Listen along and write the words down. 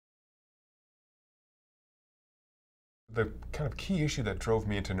The kind of key issue that drove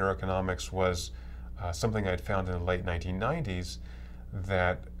me into neuroeconomics was something I'd found in the late 1990s,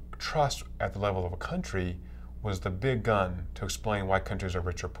 that trust at the level of a country was the big gun to explain why countries are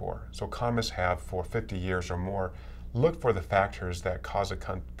rich or poor. So economists have for 50 years or more looked for the factors that cause a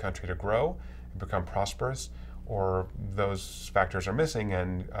country to grow and become prosperous, or those factors are missing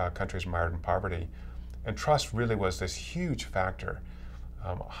and countries mired in poverty. And trust really was this huge factor.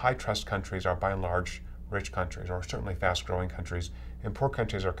 High trust countries are by and large rich countries, or certainly fast-growing countries, and poor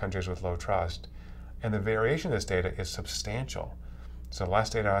countries are countries with low trust. And the variation of this data is substantial. So the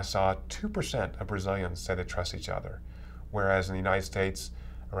last data I saw, 2% of Brazilians said they trust each other, whereas in the United States,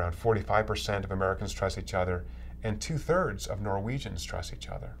 around 45% of Americans trust each other, and 2/3 of Norwegians trust each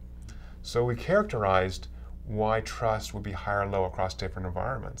other. So we characterized why trust would be higher or low across different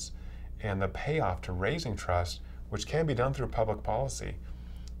environments. And the payoff to raising trust, which can be done through public policy,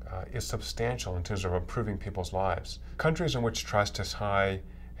 is substantial in terms of improving people's lives. Countries in which trust is high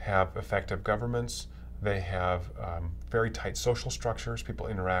have effective governments. They have very tight social structures. People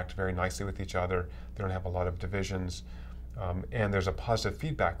interact very nicely with each other. They don't have a lot of divisions. And there's a positive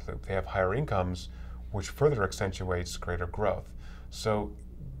feedback loop. They have higher incomes, which further accentuates greater growth. So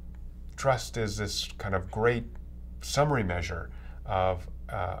trust is this kind of great summary measure of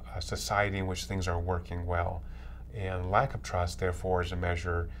a society in which things are working well. And lack of trust, therefore, is a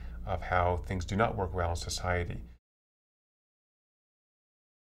measure of how things do not work well in society.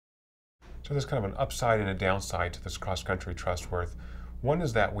 So there's kind of an upside and a downside to this cross-country trust worth. One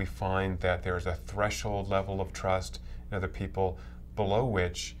is that we find that there is a threshold level of trust in other people below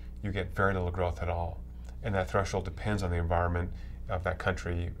which you get very little growth at all. And that threshold depends on the environment of that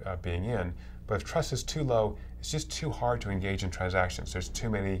country being in. But if trust is too low, it's just too hard to engage in transactions. There's too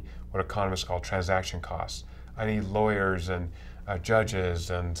many what economists call transaction costs. I need lawyers and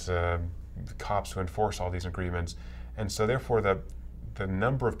judges and cops to enforce all these agreements. And so therefore the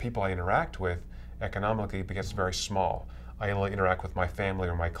number of people I interact with economically gets very small. I only interact with my family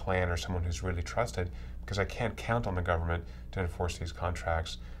or my clan or someone who's really trusted because I can't count on the government to enforce these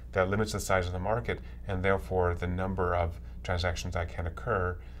contracts. That limits the size of the market and therefore the number of transactions that can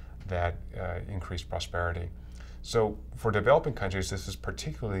occur that increase prosperity. So for developing countries, this is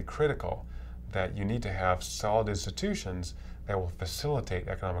particularly critical, that you need to have solid institutions that will facilitate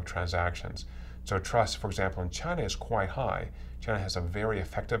economic transactions. So trust, for example, in China is quite high. China has a very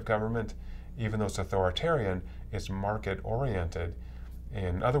effective government. Even though it's authoritarian, it's market-oriented.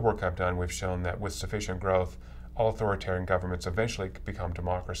 In other work I've done, we've shown that with sufficient growth, all authoritarian governments eventually become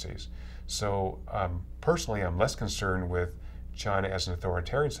democracies. So personally, I'm less concerned with China as an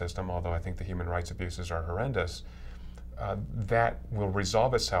authoritarian system, although I think the human rights abuses are horrendous. That will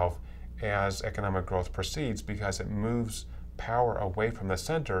resolve itself as economic growth proceeds because it moves power away from the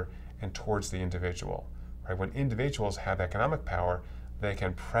center and towards the individual. Right? When individuals have economic power, they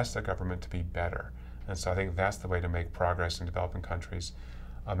can press the government to be better. And so I think that's the way to make progress in developing countries.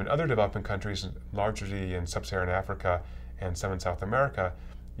 In other developing countries, largely in sub-Saharan Africa and some in South America,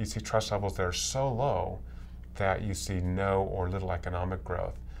 you see trust levels that are so low that you see no or little economic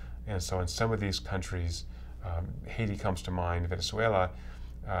growth. And so in some of these countries, Haiti comes to mind, Venezuela,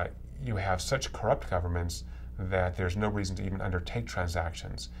 you have such corrupt governments that there's no reason to even undertake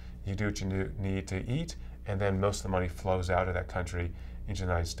transactions. You do what you need to eat, and then most of the money flows out of that country into the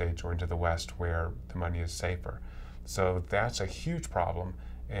United States or into the West where the money is safer. So that's a huge problem,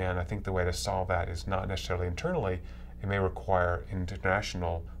 and I think the way to solve that is not necessarily internally. It may require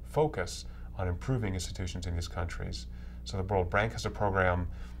international focus on improving institutions in these countries. So the World Bank has a program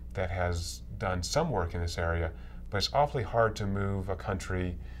that has done some work in this area, but it's awfully hard to move a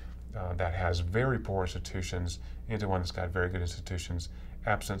country that has very poor institutions into one that's got very good institutions,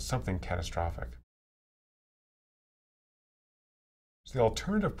 absent something catastrophic. So the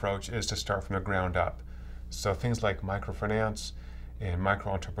alternative approach is to start from the ground up. So things like microfinance and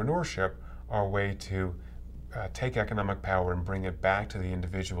micro-entrepreneurship are a way to take economic power and bring it back to the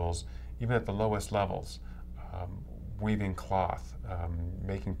individuals, even at the lowest levels, weaving cloth,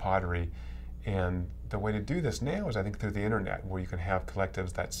 making pottery. And the way to do this now is, I think, through the internet, where you can have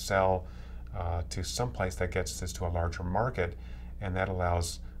collectives that sell to some place that gets this to a larger market, and that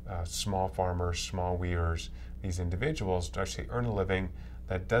allows small farmers, small weavers, these individuals to actually earn a living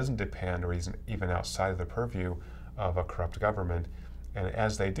that doesn't depend or isn't even outside of the purview of a corrupt government. And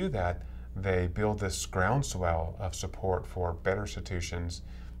as they do that, they build this groundswell of support for better institutions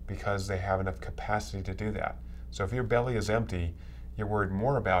because they have enough capacity to do that. So if your belly is empty, you're worried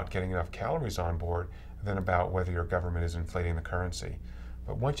more about getting enough calories on board than about whether your government is inflating the currency.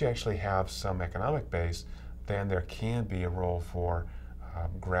 But once you actually have some economic base, then there can be a role for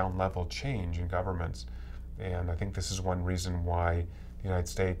ground level change in governments. And I think this is one reason why the United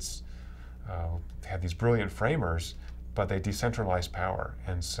States had these brilliant framers, but they decentralized power.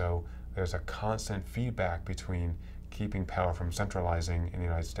 And so there's a constant feedback between keeping power from centralizing in the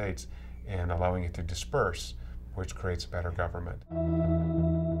United States and allowing it to disperse, which creates a better government.